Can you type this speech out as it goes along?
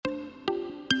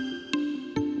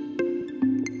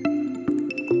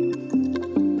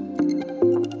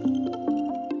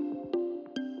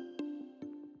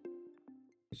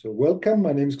So welcome.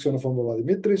 My name is Xenofon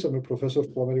Dimitris. I'm a professor of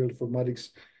biomedical informatics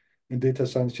and data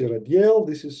science here at Yale.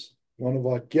 This is one of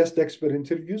our guest expert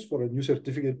interviews for a new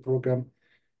certificate program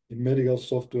in medical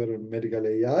software and medical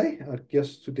AI. Our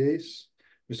guest today is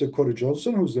Mr. Korey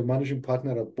Johnson, who's the managing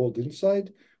partner at Bold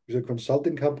Insight, which is a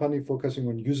consulting company focusing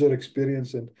on user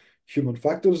experience and human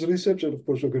factors research. And of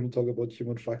course, we're going to talk about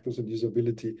human factors and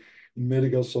usability in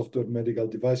medical software, medical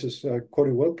devices.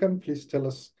 Korey, welcome. Please tell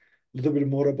us a little bit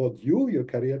more about you, your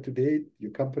career to date,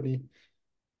 your company.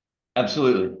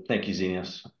 Absolutely. Thank you,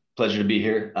 Xenios. Pleasure to be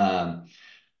here.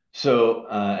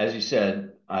 As you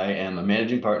said, I am a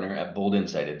managing partner at Bold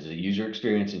Insight. It's a user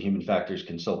experience and human factors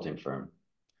consulting firm.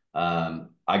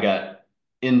 I got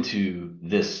into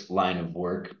this line of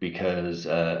work because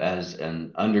as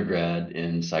an undergrad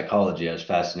in psychology, I was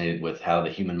fascinated with how the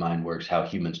human mind works, how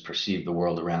humans perceive the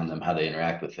world around them, how they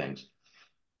interact with things.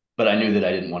 But I knew that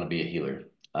I didn't want to be a healer.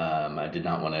 I did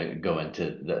not want to go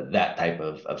into that type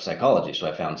of psychology. So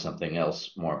I found something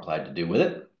else more applied to do with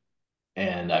it.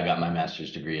 And I got my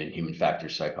master's degree in human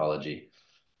factors psychology,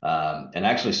 and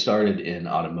actually started in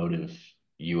automotive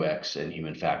UX and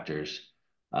human factors,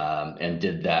 and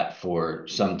did that for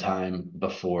some time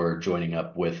before joining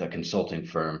up with a consulting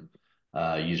firm.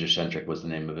 User Centric was the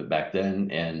name of it back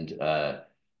then. And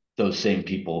those same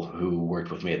people who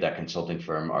worked with me at that consulting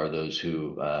firm are those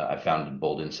who I founded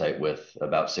Bold Insight with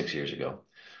about 6 years ago.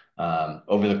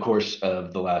 Over the course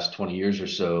of the last 20 years or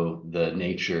so, the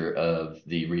nature of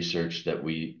the research that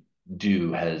we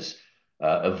do has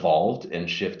evolved and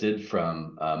shifted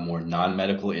from more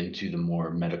non-medical into the more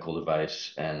medical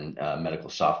device and medical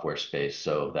software space.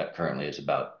 So that currently is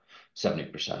about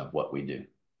 70% of what we do.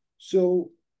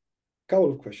 So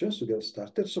couple of questions to get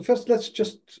started. So first, let's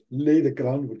just lay the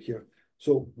groundwork here.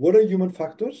 So what are human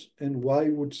factors and why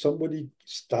would somebody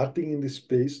starting in this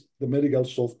space, the medical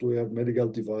software, medical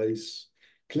device,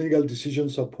 clinical decision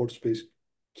support space,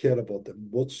 care about them?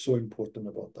 What's so important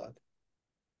about that?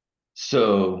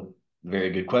 So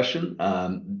very good question.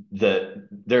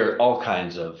 There are all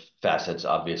kinds of facets,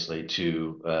 obviously,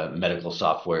 to medical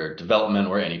software development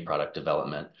or any product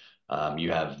development.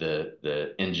 You have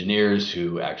the engineers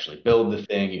who actually build the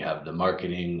thing. You have the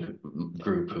marketing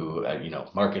group who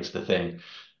markets the thing.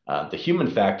 The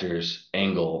human factors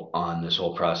angle on this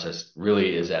whole process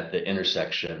really is at the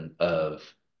intersection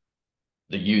of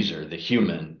the user, the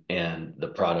human, and the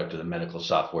product or the medical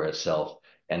software itself,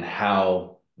 and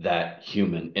how that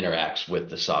human interacts with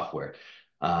the software.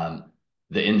 The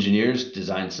engineers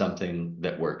design something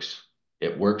that works.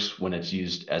 It works when it's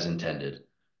used as intended.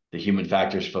 The human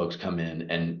factors folks come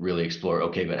in and really explore,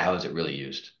 okay, but how is it really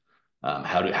used?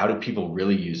 How do people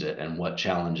really use it, and what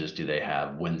challenges do they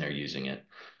have when they're using it?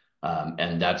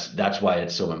 And that's why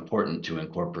it's so important to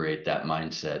incorporate that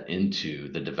mindset into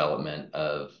the development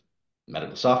of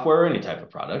medical software or any type of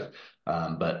product.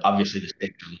 But obviously, the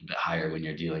stakes are a little bit higher when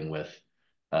you're dealing with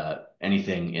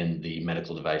anything in the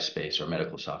medical device space or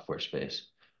medical software space.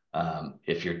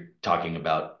 If you're talking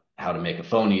about how to make a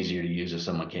phone easier to use if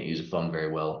someone can't use a phone very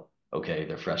well, okay,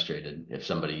 they're frustrated. If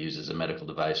somebody uses a medical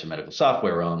device or medical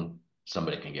software wrong,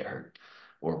 somebody can get hurt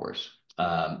or worse.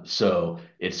 So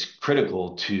it's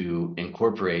critical to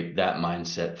incorporate that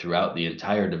mindset throughout the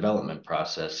entire development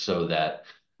process so that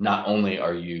not only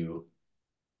are you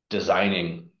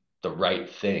designing the right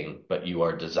thing, but you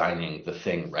are designing the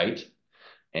thing right.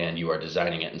 And you are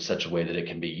designing it in such a way that it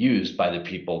can be used by the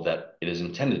people that it is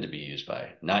intended to be used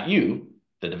by. Not you,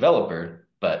 the developer,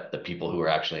 but the people who are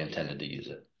actually intended to use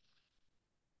it.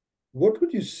 What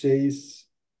would you say is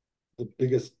the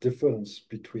biggest difference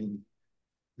between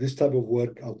this type of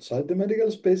work outside the medical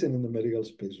space and in the medical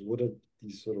space? What are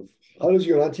these sort of, how does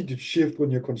your attitude shift when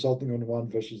you're consulting on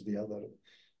one versus the other?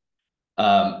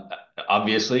 Um,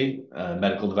 Obviously,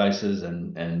 medical devices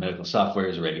and medical software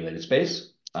is a regulated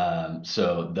space.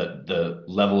 So the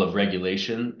level of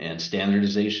regulation and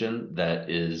standardization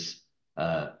that is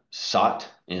sought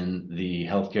in the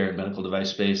healthcare and medical device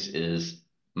space is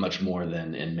much more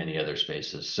than in many other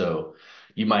spaces. So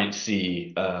you might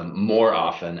see more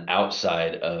often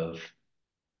outside of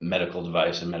medical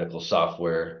device and medical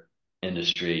software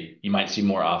industry, you might see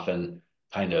more often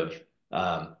kind of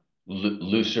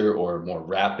looser or more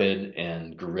rapid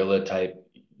and guerrilla type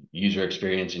user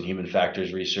experience and human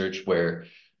factors research, where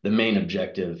the main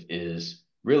objective is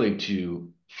really to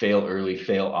fail early,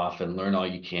 fail often, learn all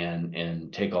you can,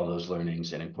 and take all those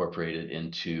learnings and incorporate it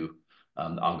into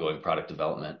ongoing product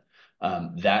development.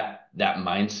 That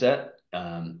mindset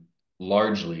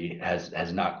largely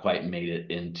has not quite made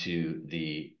it into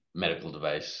the medical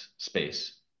device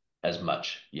space as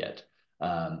much yet.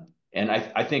 And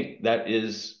I think that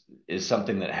is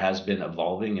something that has been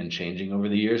evolving and changing over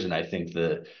the years. And I think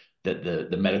the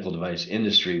medical device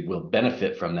industry will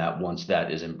benefit from that once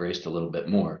that is embraced a little bit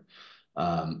more.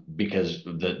 Because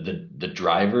the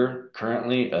driver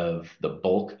currently of the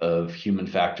bulk of human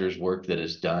factors work that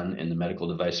is done in the medical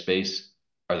device space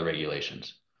are the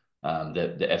regulations.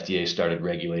 The FDA started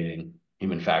regulating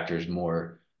human factors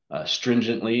more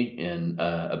stringently in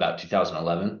about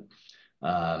 2011.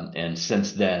 And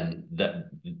since then,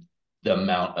 the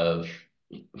amount of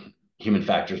human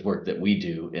factors work that we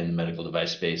do in the medical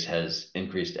device space has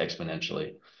increased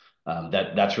exponentially.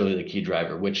 That's really the key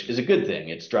driver, which is a good thing.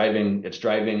 It's driving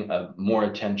more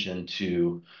attention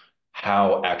to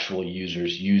how actual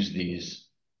users use these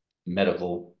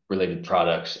medical related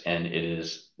products, and it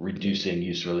is reducing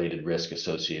use related risk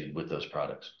associated with those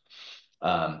products.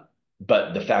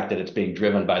 But the fact that it's being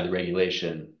driven by the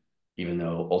regulation, even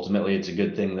though ultimately it's a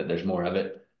good thing that there's more of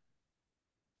it,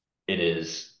 it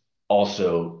is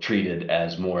also treated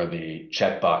as more of a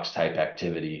checkbox type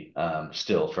activity,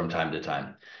 still from time to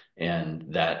time.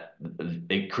 And that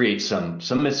it creates some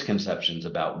misconceptions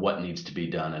about what needs to be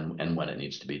done and when it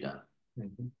needs to be done.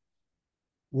 Mm-hmm.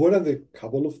 What are the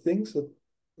couple of things that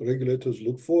regulators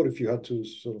look for if you had to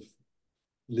sort of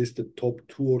list the top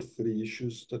 2 or 3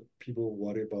 issues that people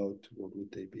worry about? What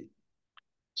would they be?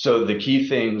 So the key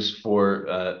things for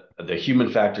the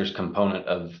human factors component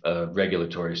of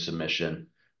regulatory submission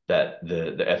that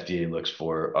the FDA looks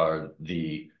for are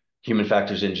the human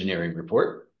factors engineering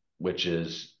report, which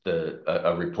is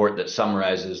a report that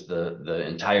summarizes the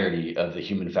entirety of the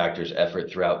human factors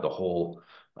effort throughout the whole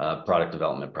product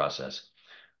development process.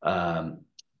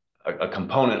 A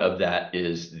component of that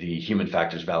is the human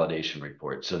factors validation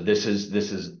report. So this is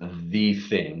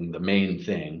the main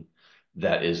thing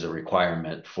that is a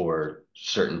requirement for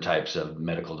certain types of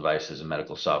medical devices and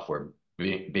medical software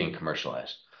being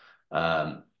commercialized.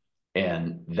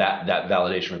 And that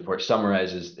validation report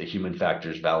summarizes the human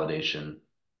factors validation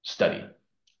study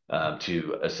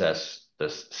to assess the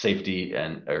safety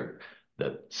or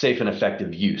the safe and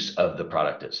effective use of the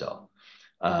product itself.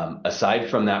 Aside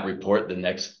from that report, the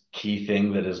next key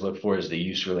thing that is looked for is the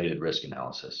use-related risk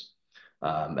analysis.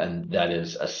 And that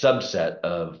is a subset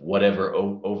of whatever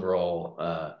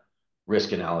overall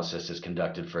risk analysis is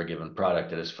conducted for a given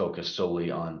product that is focused solely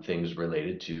on things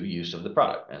related to use of the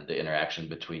product and the interaction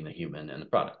between the human and the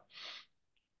product.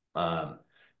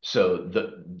 So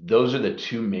those are the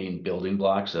 2 main building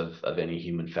blocks of any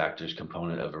human factors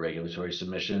component of a regulatory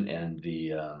submission. And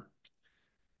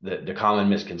the common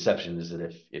misconception is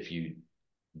that if you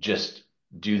just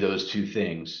do those 2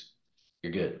 things,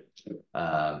 you're good.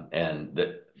 And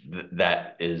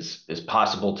that is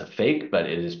possible to fake, but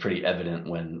it is pretty evident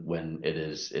when it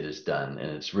is done. And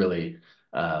it's really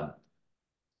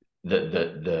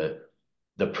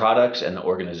the products and the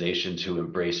organizations who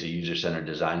embrace a user-centered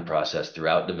design process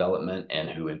throughout development and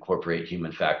who incorporate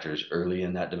human factors early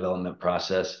in that development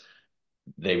process,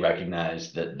 they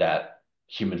recognize that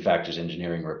human factors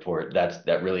engineering report,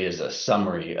 that really is a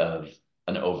summary of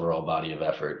an overall body of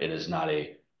effort. It is not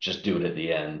a just do it at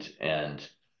the end and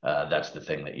that's the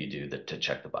thing that you do to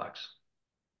check the box.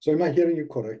 So am I hearing you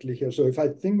correctly here? So if I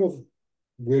think of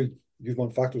where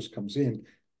human factors comes in,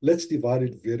 let's divide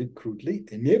it very crudely.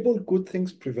 Enable good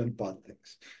things, prevent bad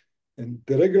things. And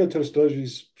the regulatory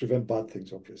strategies prevent bad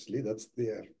things, obviously. That's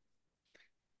there.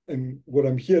 And what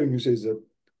I'm hearing you say is that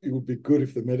it would be good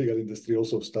if the medical industry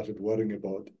also started worrying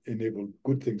about enable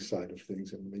good things side of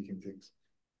things and making things.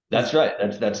 That's right.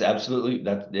 That's absolutely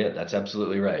that's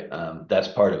absolutely right. That's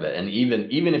part of it. And even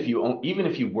if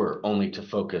you were only to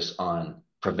focus on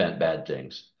prevent bad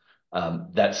things,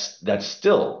 that's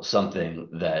still something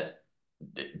that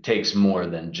takes more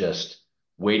than just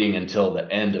waiting until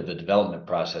the end of the development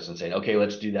process and saying, okay,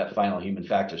 let's do that final human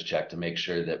factors check to make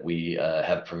sure that we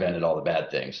have prevented all the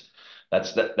bad things.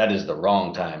 That is the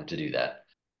wrong time to do that.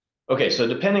 Okay, so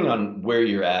depending on where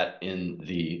you're at in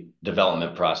the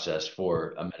development process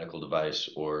for a medical device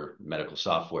or medical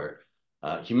software,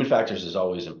 human factors is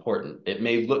always important. It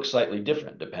may look slightly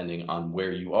different depending on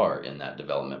where you are in that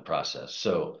development process.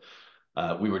 So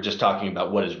we were just talking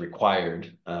about what is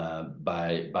required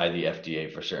by the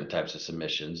FDA for certain types of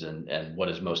submissions and what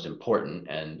is most important.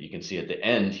 And you can see at the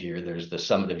end here, there's the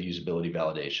summative usability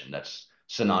validation. That's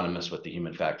synonymous with the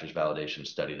human factors validation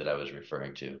study that I was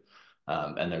referring to.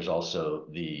 And there's also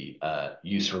the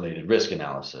use-related risk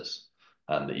analysis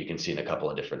that you can see in a couple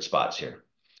of different spots here.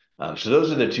 So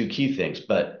those are the 2 key things,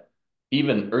 but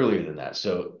even earlier than that,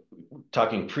 so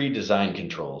talking pre-design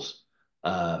controls,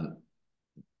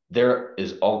 there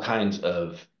is all kinds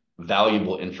of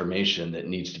valuable information that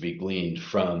needs to be gleaned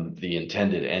from the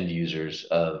intended end users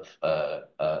of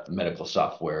medical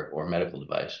software or medical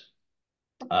device,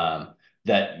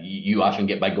 that you often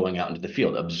get by going out into the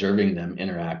field, observing them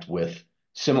interact with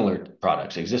similar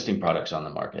products, existing products on the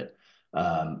market.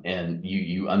 And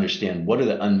you understand what are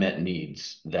the unmet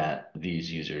needs that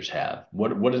these users have.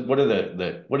 What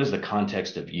is the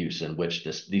context of use in which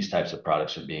these types of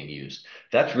products are being used?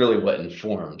 That's really what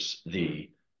informs the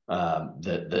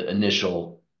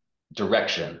initial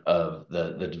direction of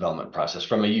the development process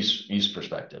from a use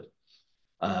perspective.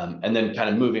 And then kind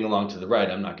of moving along to the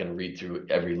right, I'm not going to read through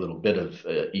every little bit of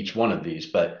each one of these,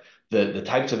 but the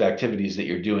types of activities that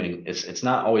you're doing, it's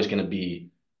not always going to be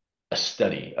a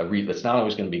study, it's not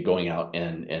always going to be going out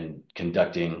and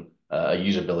conducting a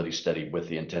usability study with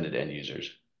the intended end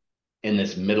users. In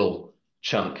this middle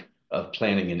chunk of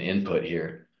planning and input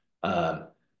here,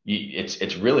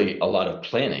 it's really a lot of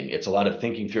planning. It's a lot of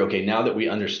thinking through, okay, now that we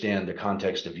understand the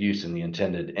context of use and the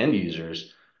intended end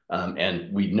users,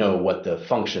 and we know what the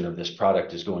function of this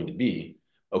product is going to be,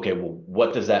 okay, well,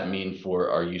 what does that mean for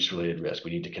our use-related risk?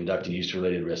 We need to conduct a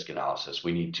use-related risk analysis.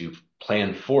 We need to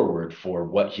plan forward for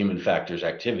what human factors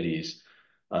activities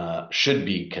should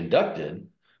be conducted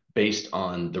based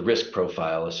on the risk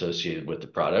profile associated with the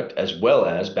product, as well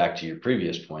as, back to your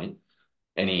previous point,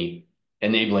 any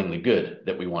enabling the good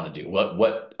that we want to do.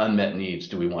 What unmet needs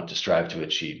do we want to strive to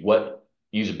achieve? What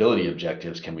usability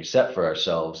objectives can we set for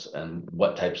ourselves, and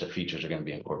what types of features are going to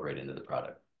be incorporated into the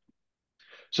product?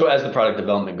 So as the product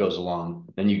development goes along,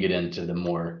 then you get into the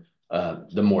more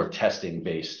testing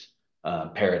based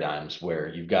paradigms where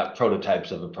you've got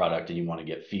prototypes of a product and you want to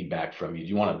get feedback from you.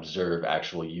 You want to observe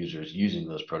actual users using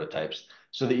those prototypes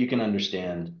so that you can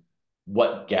understand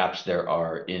what gaps there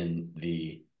are in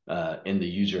the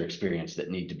user experience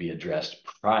that need to be addressed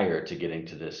prior to getting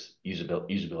to this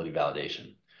usability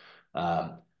validation.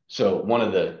 So one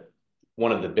of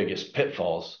the biggest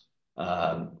pitfalls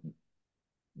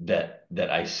that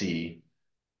I see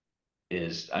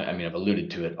is, I mean, I've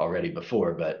alluded to it already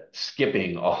before, but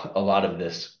skipping a lot of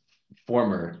this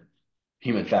former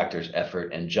human factors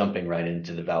effort and jumping right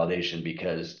into the validation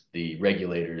because the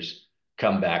regulators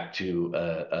come back to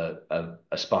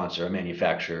a sponsor, a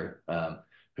manufacturer,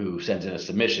 who sends in a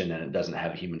submission and it doesn't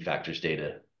have human factors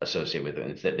data associated with it.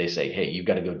 And it's that they say, hey, you've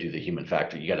got to go do the human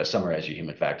factor. You got to summarize your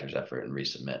human factors effort and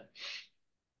resubmit.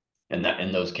 And that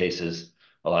in those cases,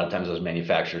 a lot of times those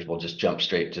manufacturers will just jump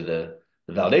straight to the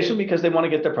validation because they want to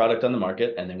get their product on the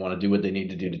market and they want to do what they need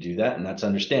to do that. And that's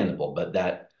understandable. But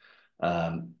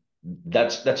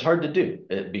that's hard to do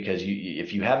because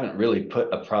if you haven't really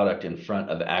put a product in front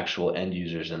of actual end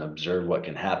users and observe what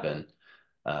can happen,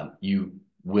 you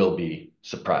will be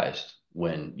surprised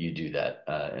when you do that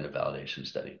in a validation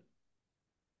study.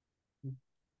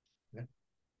 Yeah.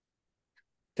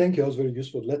 Thank you. That was very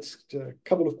useful. Let's a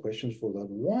couple of questions for that.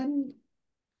 One,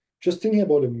 just thinking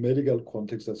about a medical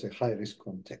context, that's a high-risk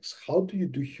context. How do you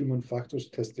do human factors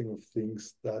testing of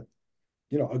things that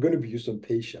are going to be used on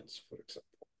patients, for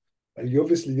example? And you're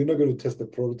not going to test the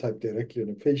prototype directly on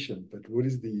a patient, but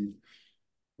what's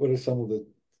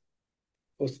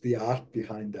the art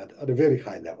behind that at a very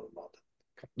high level?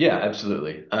 Yeah,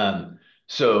 absolutely.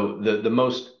 So the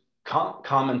most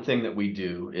common thing that we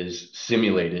do is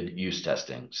simulated use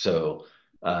testing. So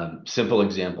simple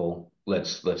example,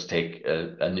 let's take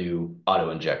a new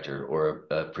auto injector or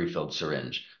a pre-filled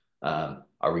syringe.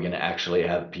 Are we going to actually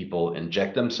have people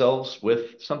inject themselves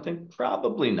with something?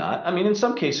 Probably not. I mean, in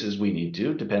some cases we need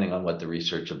to, depending on what the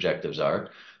research objectives are.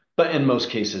 But in most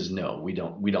cases, no, we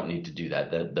don't need to do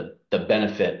that. The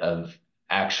benefit of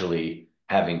actually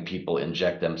having people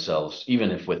inject themselves,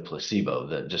 even if with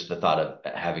placebo, just the thought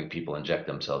of having people inject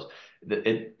themselves,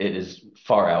 it is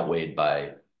far outweighed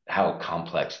by how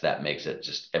complex that makes it.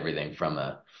 Just everything from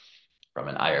an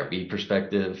IRB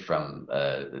perspective, from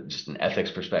just an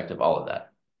ethics perspective, all of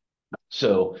that.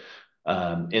 So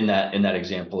in that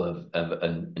example of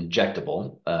an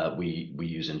injectable, we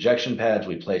use injection pads.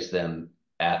 We place them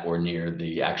at or near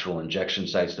the actual injection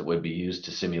sites that would be used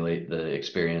to simulate the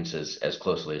experience as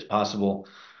closely as possible.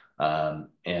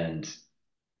 And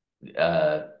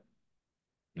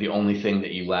the only thing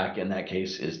that you lack in that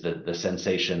case is the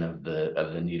sensation of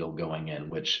the needle going in,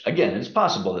 which again, it's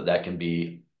possible that can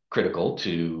be critical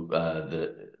to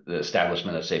the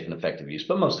establishment of safe and effective use,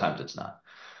 but most times it's not.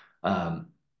 And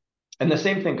the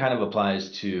same thing kind of applies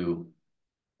to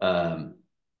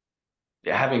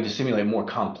having to simulate more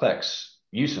complex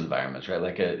use environments, right?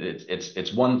 Like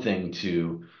it's one thing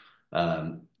to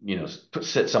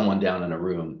sit someone down in a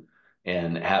room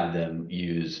and have them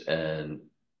use an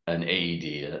an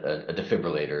AED, a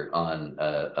defibrillator on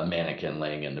a mannequin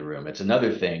laying in the room. It's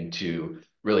another thing to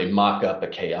really mock up a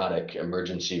chaotic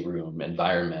emergency room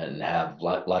environment and have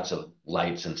lots of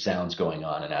lights and sounds going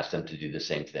on and ask them to do the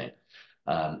same thing.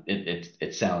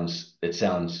 It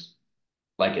sounds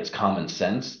like it's common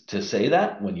sense to say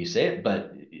that when you say it,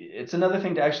 but it's another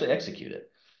thing to actually execute it.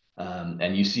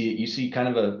 And you see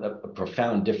kind of a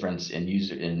profound difference in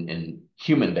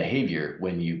human behavior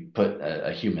when you put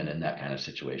a human in that kind of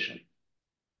situation.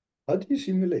 How do you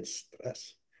simulate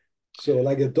stress? So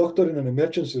like a doctor in an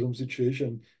emergency room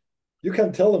situation, you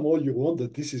can tell them all you want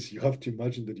that this is, you have to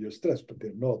imagine that you're stressed, but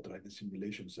they're not, right? The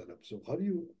simulation setup. So how do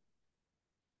you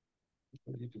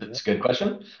do that? That's a good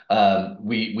question.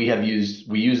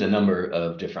 We use a number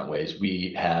of different ways.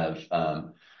 We have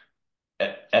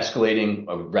escalating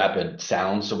a rapid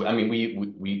sound. So I mean,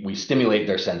 we stimulate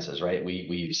their senses, right? We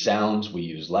use sounds, we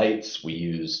use lights, we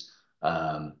use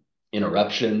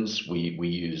interruptions. We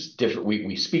use different.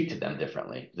 We speak to them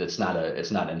differently. It's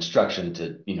not instruction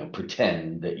to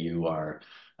pretend that you are.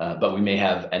 But we may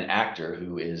have an actor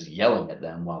who is yelling at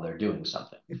them while they're doing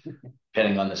something.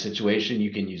 Depending on the situation,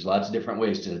 you can use lots of different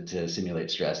ways to simulate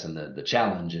stress. And the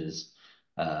challenge is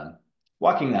uh,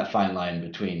 walking that fine line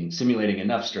between simulating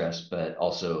enough stress, but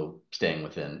also staying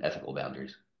within ethical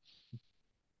boundaries.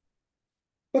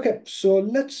 Okay, so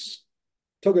let's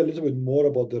talk a little bit more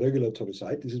about the regulatory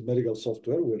side. This is medical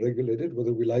software. We're regulated,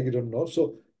 whether we like it or not.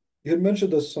 So you had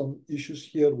mentioned there's some issues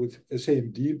here with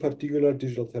SAMD in particular,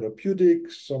 digital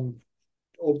therapeutics, some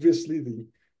obviously the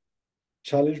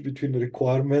challenge between the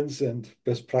requirements and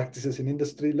best practices in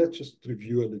industry. Let's just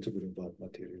review a little bit of that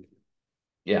material.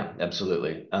 Yeah,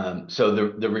 absolutely. So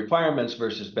the requirements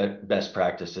versus best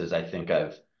practices, I think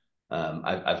I've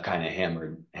kind of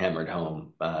hammered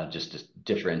home just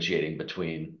differentiating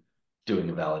between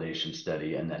doing a validation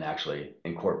study and then actually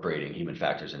incorporating human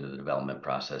factors into the development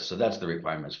process. So that's the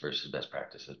requirements versus best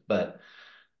practices. But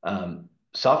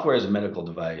software as a medical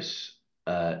device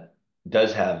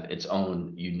does have its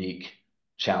own unique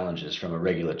challenges from a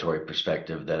regulatory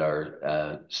perspective that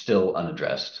are still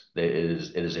unaddressed.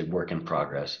 It is a work in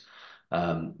progress.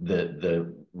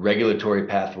 The regulatory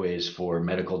pathways for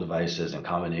medical devices and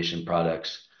combination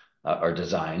products are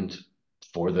designed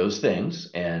for those things,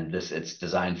 and it's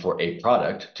designed for a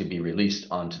product to be released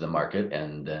onto the market,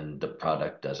 and then the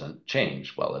product doesn't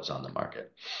change while it's on the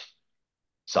market.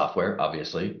 Software,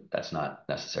 obviously, that's not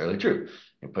necessarily true.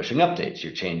 You're pushing updates,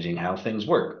 you're changing how things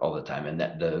work all the time, and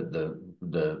that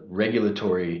the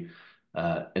regulatory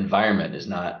environment is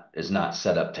not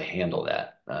set up to handle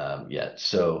that yet.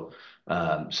 So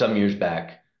some years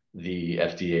back, the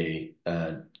FDA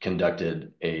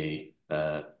conducted a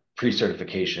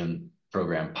pre-certification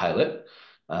program pilot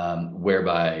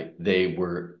whereby they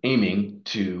were aiming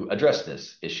to address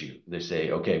this issue. They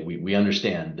say, okay, we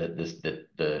understand that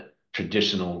the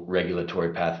traditional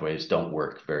regulatory pathways don't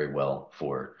work very well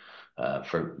for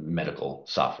medical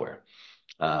software.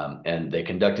 And they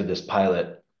conducted this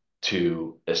pilot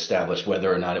to establish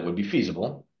whether or not it would be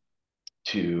feasible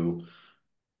to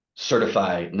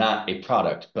certify not a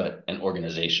product, but an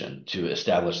organization, to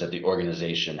establish that the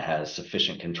organization has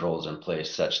sufficient controls in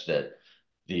place such that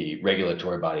the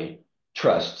regulatory body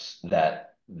trusts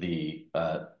that the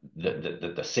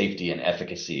safety and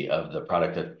efficacy of the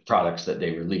products that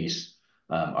they release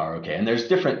are okay. And there's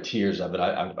different tiers of it.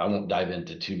 I won't dive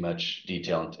into too much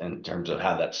detail in terms of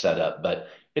how that's set up, but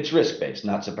it's risk based.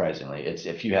 Not surprisingly, it's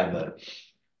if you have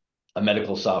a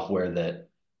medical software that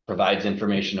provides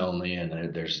information only,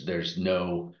 and there's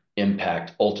no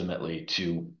impact ultimately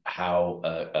to how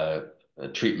a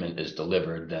treatment is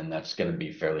delivered, then that's going to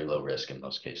be fairly low risk in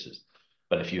most cases.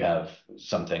 But if you have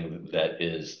something that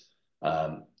is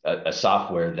a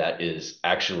software that is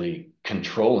actually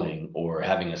controlling or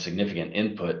having a significant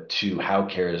input to how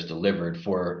care is delivered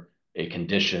for a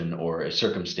condition or a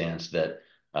circumstance that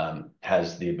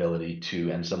has the ability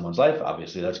to end someone's life,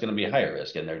 obviously that's going to be a higher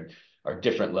risk. And there are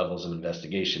different levels of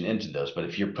investigation into those. But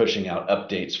if you're pushing out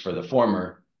updates for the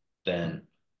former, then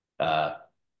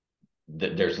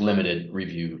there's limited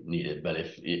review needed. But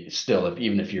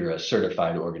even if you're a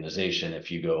certified organization,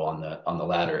 if you go on the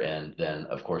latter end, then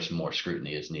of course more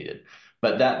scrutiny is needed.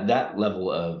 But that level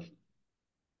of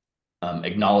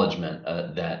acknowledgement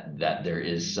that there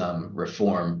is some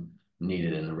reform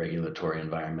needed in the regulatory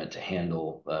environment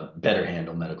to better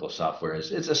handle medical software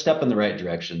it's a step in the right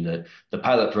direction. The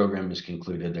pilot program is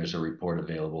concluded. There's a report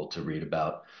available to read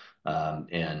about,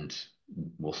 and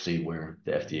we'll see where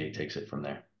the FDA takes it from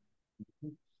there.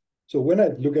 So when I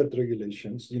look at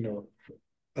regulations,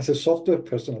 as a software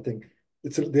person, I think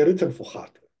they're written for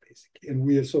hardware. basically. And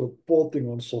we are sort of bolting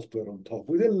on software on top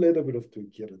with a little bit of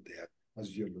tweak here and there,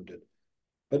 as you alluded.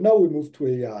 But now we move to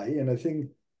AI, and I think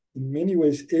in many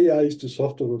ways, AI is to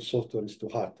software what software is to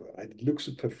hardware. Right? It looks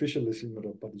superficially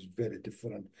similar, but it's very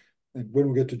different. And when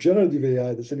we get to generative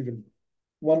AI, there's even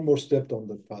one more step down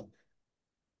that path.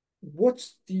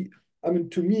 I mean,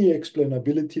 to me,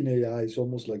 explainability in AI is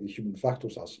almost like a human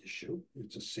factors as issue.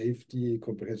 It's a safety,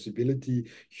 comprehensibility,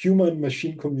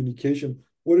 human-machine communication.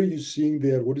 What are you seeing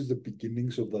there? What is the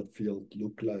beginnings of that field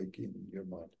look like in your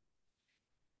mind?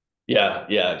 Yeah,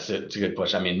 it's a good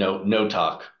question. I mean, no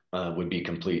talk would be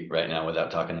complete right now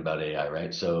without talking about AI,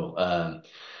 right? So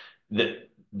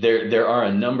there are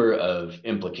a number of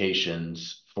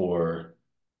implications for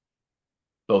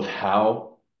both how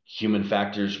human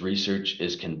factors research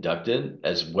is conducted,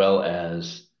 as well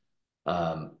as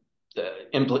the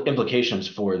implications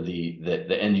for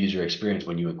the end user experience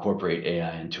when you incorporate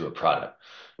AI into a product.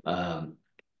 Um,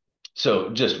 so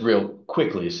just real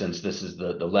quickly, since this is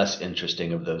the less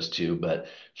interesting of those two, but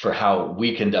for how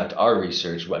we conduct our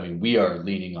research, I mean, we are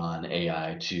leaning on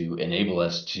AI to enable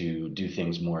us to do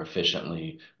things more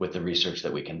efficiently with the research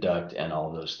that we conduct and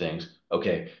all those things.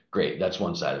 Okay, great. That's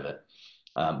one side of it.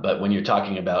 But when you're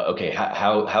talking about, okay,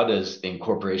 how does the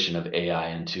incorporation of AI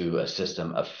into a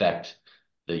system affect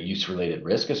the use-related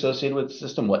risk associated with the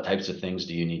system? What types of things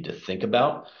do you need to think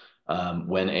about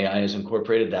when AI is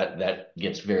incorporated? That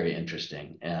gets very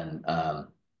interesting. And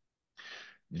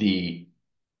the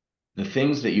the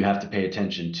things that you have to pay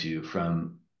attention to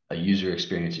from a user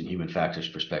experience and human factors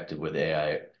perspective with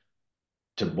AI,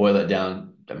 to boil it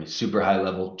down, I mean, super high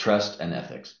level trust and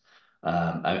ethics.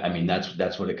 I mean,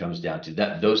 that's what it comes down to.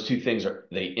 That those two things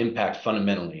they impact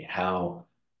fundamentally how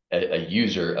a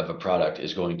user of a product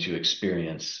is going to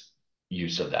experience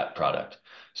use of that product.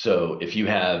 So if you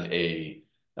have if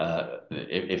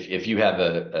you have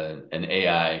an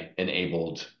AI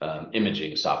enabled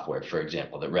imaging software, for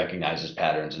example, that recognizes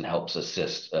patterns and helps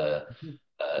assist a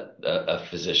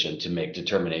physician to make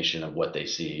determination of what they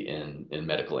see in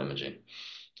medical imaging.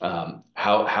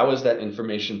 How is that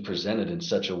information presented in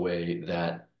such a way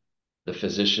that the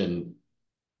physician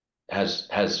has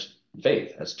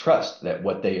faith, has trust that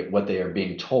what they are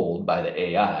being told by the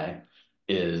AI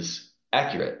is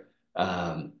accurate?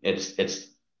 It's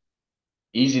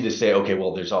easy to say, okay,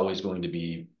 well, there's always going to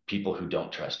be people who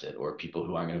don't trust it or people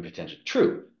who aren't going to pay attention.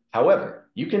 True. However,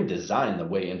 you can design the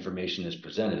way information is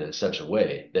presented in such a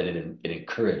way that it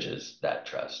encourages that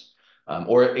trust,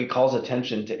 or it calls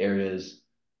attention to areas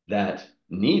that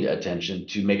need attention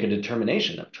to make a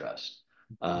determination of trust.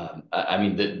 I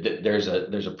mean, there's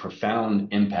a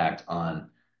profound impact on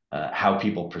how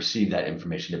people perceive that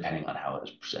information depending on how it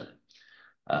is presented.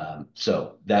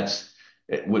 So that's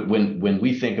when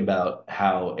we think about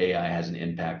how AI has an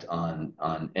impact on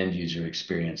end user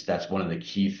experience. That's one of the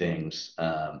key things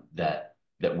that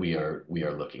we are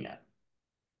looking at.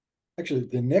 Actually,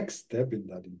 the next step in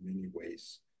that, in many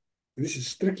ways, this is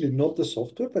strictly not the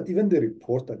software, but even the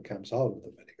report that comes out of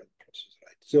the medical process,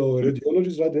 right? So a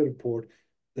radiologist write a report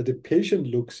that the patient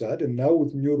looks at, and now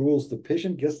with new rules, the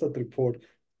patient gets that report at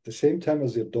the same time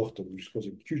as their doctor, which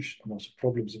causes huge amounts of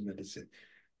problems in medicine.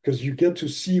 Because you get to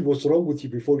see what's wrong with you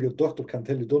before your doctor can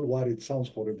tell you, don't worry, it sounds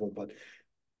horrible.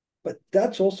 But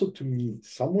that's also, to me,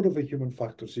 somewhat of a human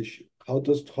factors issue. How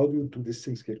do these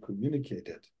things get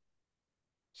communicated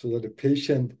so that the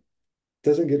patient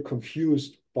doesn't get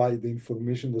confused by the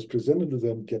information that's presented to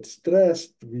them, get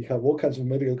stressed. We have all kinds of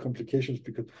medical complications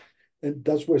and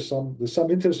that's where there's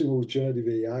some interesting with generative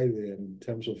AI there in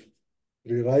terms of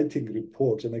rewriting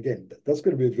reports. And again, that's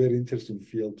going to be a very interesting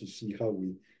field to see how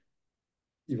we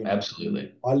even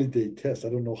Absolutely. validate tests. I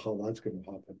don't know how that's going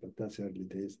to happen, but that's early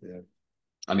days there.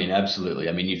 I mean, absolutely.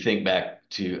 I mean, you think back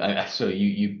to so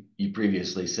you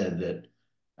previously said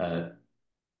that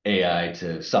AI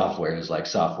to software is like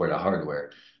software to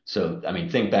hardware. So I mean,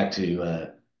 think back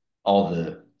to all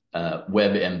the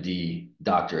WebMD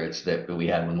doctorates that we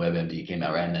had when WebMD came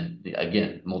out, right? And then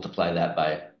again, multiply that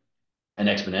by an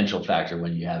exponential factor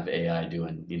when you have AI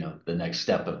doing, the next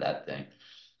step of that thing.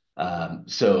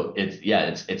 So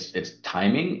it's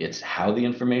timing, it's how the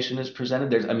information is presented.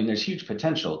 There's huge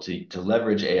potential to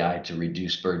leverage AI to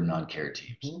reduce burden on care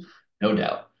teams, Mm-hmm. no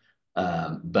doubt.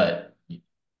 But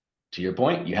to your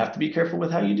point, you have to be careful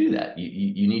with how you do that.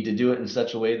 You need to do it in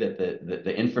such a way that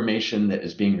the information that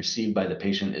is being received by the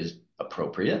patient is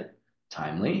appropriate,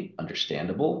 timely,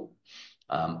 understandable,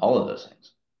 all of those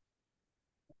things.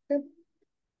 Okay.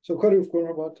 So, Corey, we've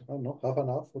gone about, I don't know, half an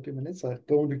hour, 40 minutes. I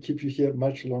don't want to keep you here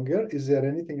much longer. Is there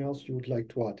anything else you would like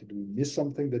to add? Did we miss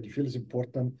something that you feel is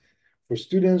important for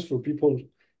students, for people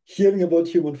hearing about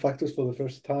human factors for the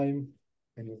first time?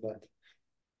 any of that?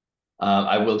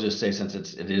 I will just say, since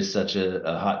it is such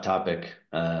a hot topic,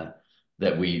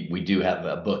 that we do have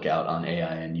a book out on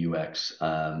AI and UX,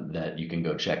 that you can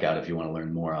go check out if you want to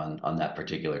learn more on that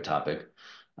particular topic.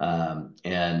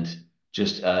 And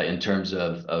just in terms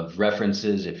of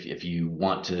references, if you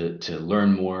want to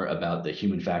learn more about the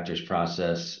human factors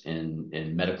process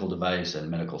in medical device and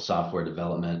medical software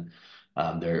development,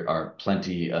 there are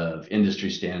plenty of industry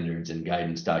standards and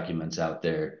guidance documents out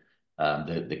there.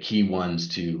 The key ones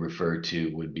to refer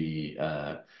to would be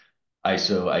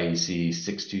ISO IEC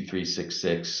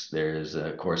 62366. There's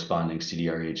a corresponding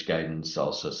CDRH guidance,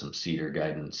 also some CEDAR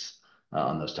guidance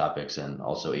on those topics, and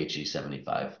also HE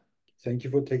 75. Thank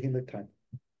you for taking the time.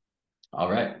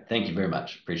 All right. Thank you very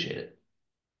much. Appreciate it.